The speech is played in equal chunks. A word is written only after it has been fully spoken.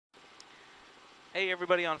Hey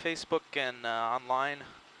everybody on Facebook and online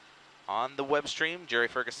on the web stream. Jerry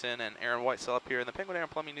Ferguson and Aaron Whitesell up here in the Penguin Air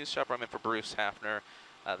and Plumbing News Shop. I'm in for Bruce Hafner.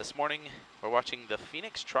 This morning we're watching the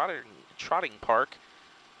Phoenix Trotting Park.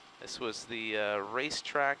 This was the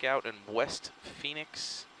racetrack out in West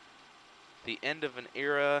Phoenix. The end of an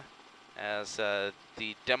era as the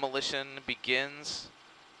demolition begins.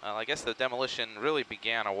 I guess the demolition really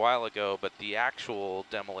began a while ago, but the actual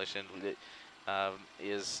demolition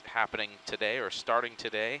is happening today or starting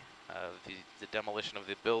today. The demolition of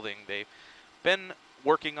the building. They've been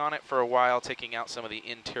working on it for a while, taking out some of the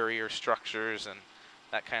interior structures and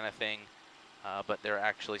that kind of thing, but they're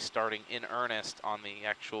actually starting in earnest on the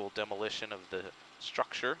actual demolition of the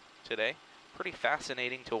structure today. Pretty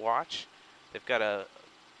fascinating to watch. They've got a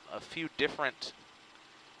few different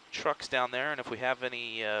trucks down there, and if we have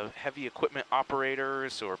any heavy equipment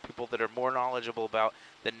operators or people that are more knowledgeable about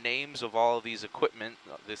the names of all of these equipment,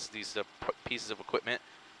 these pieces of equipment,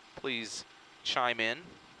 please chime in.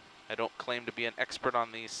 I don't claim to be an expert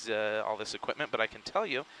on these all this equipment, but I can tell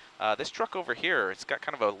you this truck over here, it's got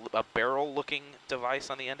kind of a barrel-looking device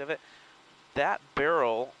on the end of it. That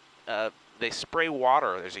barrel, they spray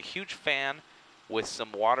water. There's a huge fan with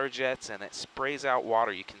some water jets, and it sprays out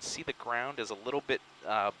water. You can see the ground is a little bit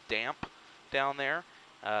damp down there.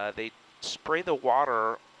 They spray the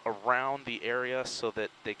water around the area so that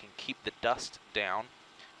they can keep the dust down.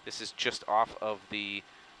 This is just off of the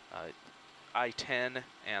I-10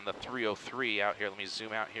 and the 303 out here. Let me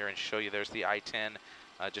zoom out here and show you. There's the I-10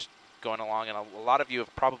 just going along, and a lot of you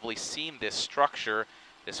have probably seen this structure,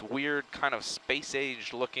 this weird kind of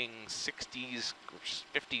space-age looking 60s,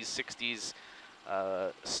 50s,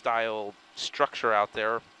 60s style structure out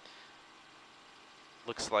there.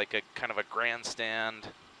 Looks like a kind of a grandstand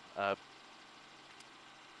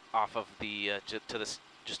off of the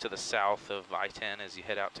just to the south of I-10 as you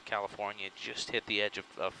head out to California. Just hit the edge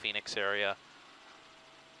of Phoenix area.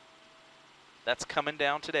 That's coming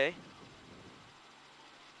down today.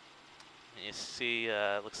 And you see,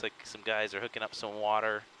 looks like some guys are hooking up some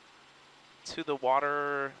water to the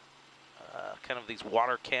water. Kind of these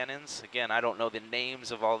water cannons. Again, I don't know the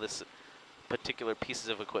names of all this particular pieces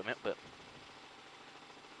of equipment, but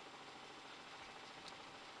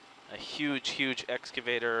a huge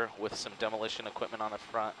excavator with some demolition equipment on the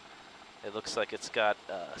front. It looks like it's got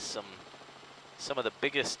some of the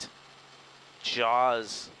biggest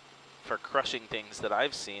jaws for crushing things that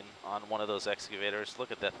I've seen on one of those excavators.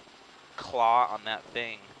 Look at the claw on that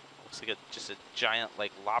thing. Looks like just a giant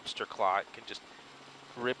like lobster claw. It can just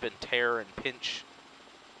rip and tear and pinch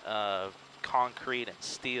concrete and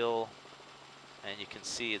steel, and you can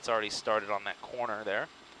see it's already started on that corner there.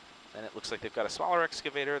 And it looks like they've got a smaller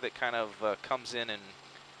excavator that kind of comes in and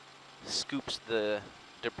scoops the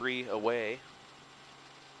debris away.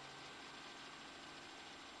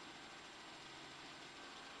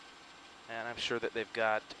 And I'm sure that they've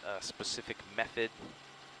got a specific method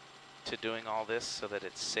to doing all this so that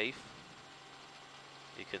it's safe.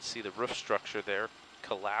 You can see the roof structure there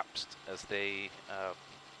collapsed as they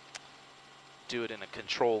do it in a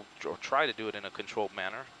controlled, or try to do it in a controlled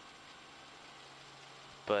manner.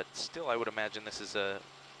 But still, I would imagine this is a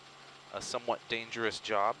somewhat dangerous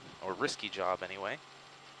job, or risky job anyway.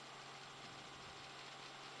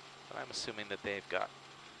 But I'm assuming that they've got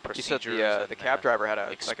procedures. You said the cab driver had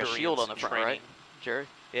like a shield on the front, training. right, Jerry?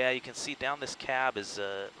 Yeah, you can see down this cab is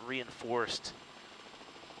reinforced.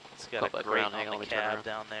 It's got a grate on the cab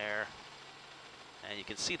down there. And you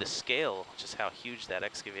can see the scale, just how huge that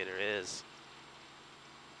excavator is.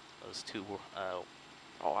 Those two oh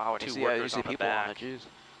wow, two workers on the back. On it, geez.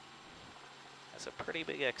 That's a pretty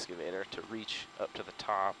big excavator to reach up to the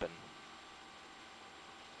top and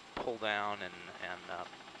pull down and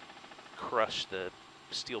crush the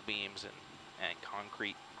steel beams and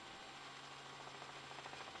concrete.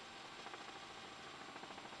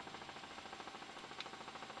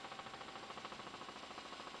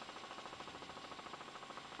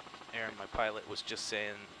 Aaron, my pilot, was just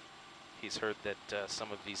saying he's heard that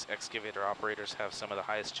some of these excavator operators have some of the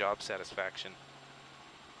highest job satisfaction.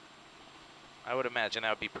 I would imagine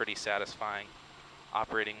that would be pretty satisfying,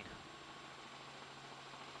 operating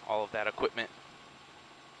all of that equipment.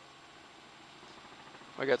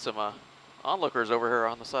 We got some onlookers over here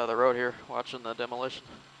on the side of the road here watching the demolition.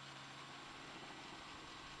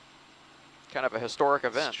 Kind of a historic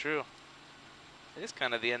event. It's true. It is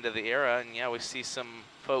kind of the end of the era, and yeah, we see some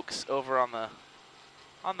folks over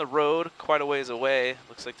on the road quite a ways away.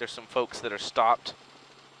 Looks like there's some folks that are stopped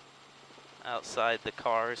outside the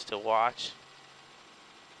cars to watch.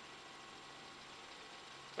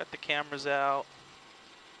 Got the cameras out.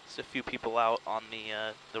 Just a few people out on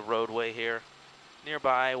the roadway here.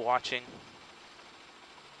 nearby watching.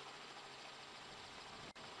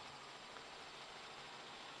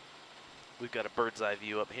 We've got a bird's eye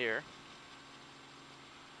view up here.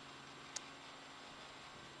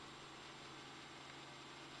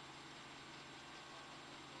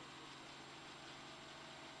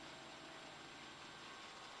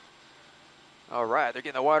 All right, they're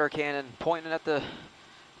getting the water cannon pointing at the,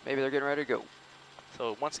 maybe they're getting ready to go.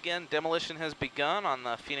 So once again, demolition has begun on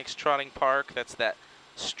the Phoenix Trotting Park. That's that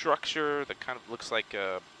structure that kind of looks like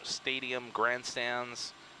a stadium,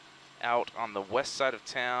 grandstands out on the west side of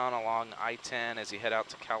town along I-10 as you head out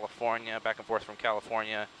to California, back and forth from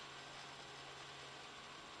California.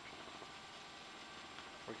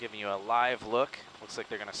 We're giving you a live look. Looks like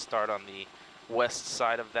they're going to start on the west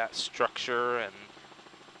side of that structure and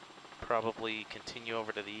probably continue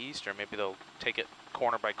over to the east, or maybe they'll take it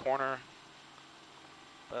corner by corner.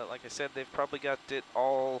 But like I said, they've probably got it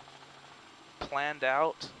all planned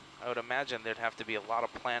out. I would imagine there'd have to be a lot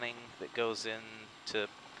of planning that goes into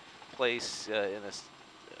place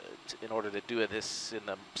in order to do this in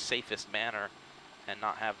the safest manner and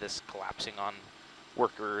not have this collapsing on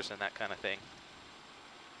workers and that kind of thing.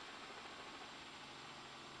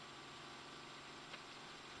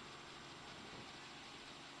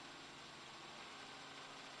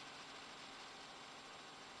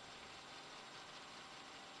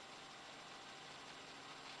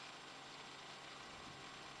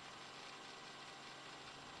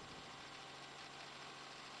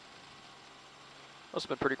 Must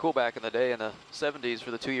have been pretty cool back in the day in the 70s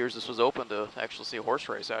for the 2 years this was open to actually see a horse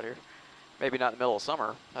race out here. Maybe not in the middle of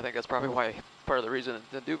summer. I think that's probably why, part of the reason it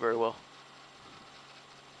didn't do very well.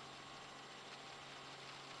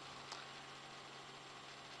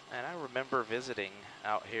 And I remember visiting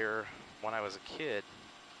out here when I was a kid.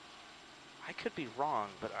 I could be wrong,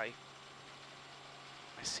 but I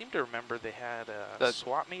seem to remember they had a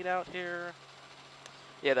swap meet out here.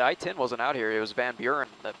 Yeah, the I-10 wasn't out here. It was Van Buren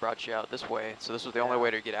that brought you out this way. So this was the only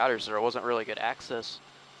way to get out here, so there wasn't really good access.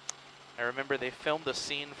 I remember they filmed a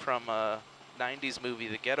scene from a 90s movie,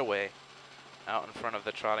 The Getaway, out in front of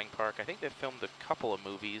the trotting park. I think they filmed a couple of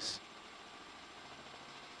movies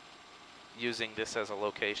using this as a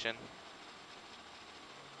location.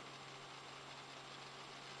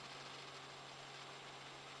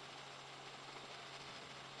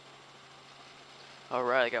 All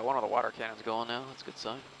right, I got one of the water cannons going now. That's a good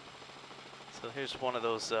sign. So here's one of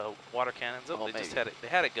those water cannons. Oh, they maybe. just had it. They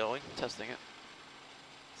had it going. Testing it.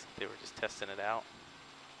 So they were just testing it out.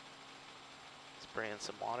 Spraying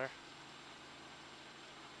some water.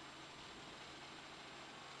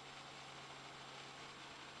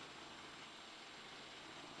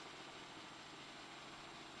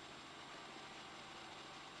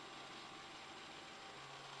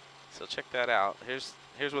 So check that out.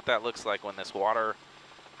 Here's what that looks like when this water,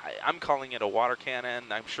 I'm calling it a water cannon.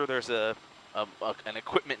 I'm sure there's an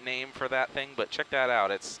equipment name for that thing, but check that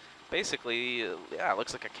out. It's basically, yeah, it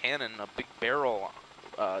looks like a cannon, a big barrel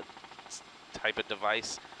type of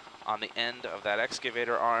device on the end of that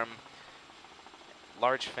excavator arm.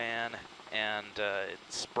 Large fan, and it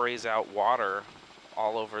sprays out water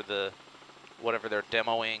all over the whatever they're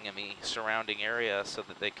demoing in the surrounding area so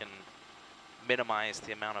that they can minimize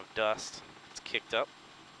the amount of dust that's kicked up.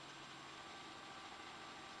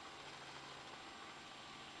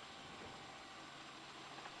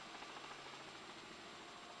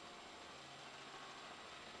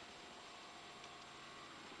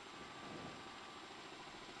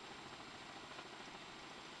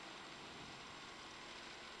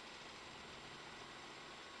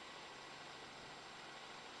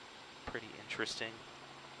 Pretty interesting.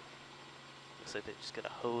 Looks like they just got a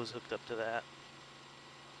hose hooked up to that.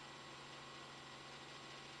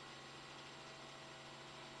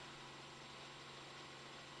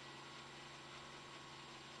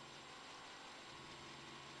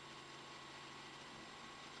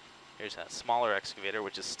 Here's that smaller excavator,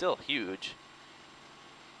 which is still huge.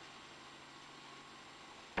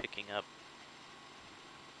 Picking up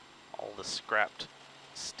all the scrapped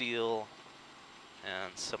steel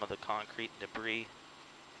and some of the concrete debris.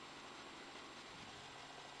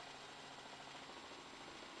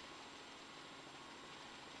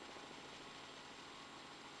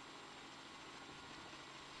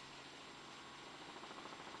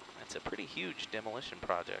 It's a pretty huge demolition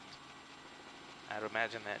project. I'd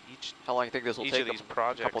imagine that How long do you think this will each take? of these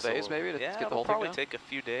projects, a couple days maybe to yeah, get the it'll whole probably thing done? take a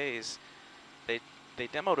few days. They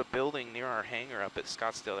demoed a building near our hangar up at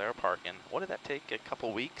Scottsdale Air Park, and what did that take? A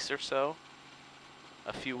couple weeks or so?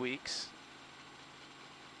 A few weeks?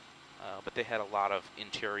 But they had a lot of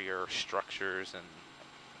interior structures and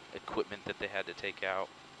equipment that they had to take out.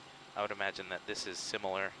 I would imagine that this is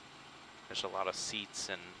similar. There's a lot of seats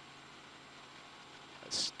and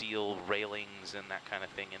steel railings and that kind of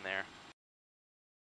thing in there.